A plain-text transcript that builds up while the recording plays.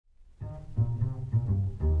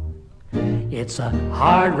It's a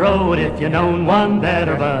hard road if you known one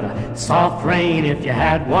better, but a soft rain if you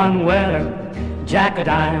had one wetter. Jack of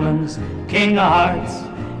diamonds, king of hearts,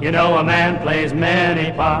 you know a man plays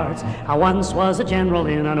many parts. I once was a general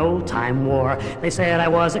in an old-time war. They said I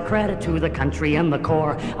was a credit to the country and the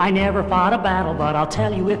corps. I never fought a battle, but I'll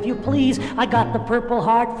tell you if you please, I got the Purple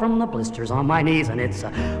Heart from the blisters on my knees. And it's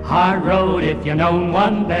a hard road if you known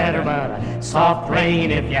one better, but a soft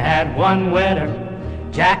rain if you had one wetter.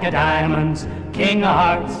 Jack of diamonds, king of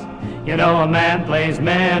hearts, you know a man plays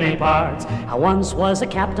many parts. I once was a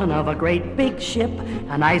captain of a great big ship.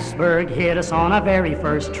 An iceberg hit us on our very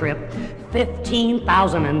first trip.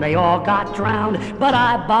 15,000 and they all got drowned, but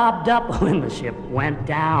I bobbed up when the ship went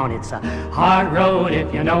down. It's a hard road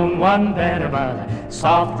if you known one better, but a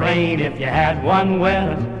soft rain if you had one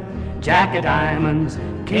wetter. Jack of diamonds,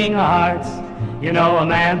 king of hearts, you know a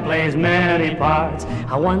man plays many parts.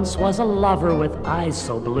 I once was a lover with eyes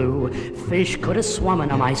so blue, fish could have swum in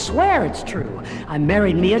them, I swear it's true. I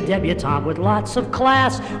married me a debutante with lots of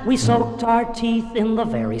class. We soaked our teeth in the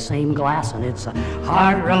very same glass. And it's a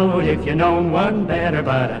hard road if you known one better,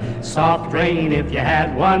 but a soft rain if you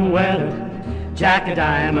had one wetter. Jack of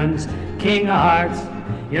diamonds, king of hearts,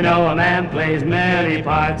 you know a man plays many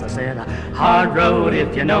parts. I said a hard road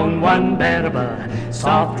if you known one better, but a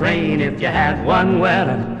soft rain if you had one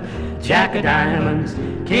wetter. Jack of diamonds,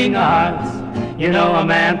 king of hearts, you know a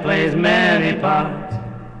man plays many parts.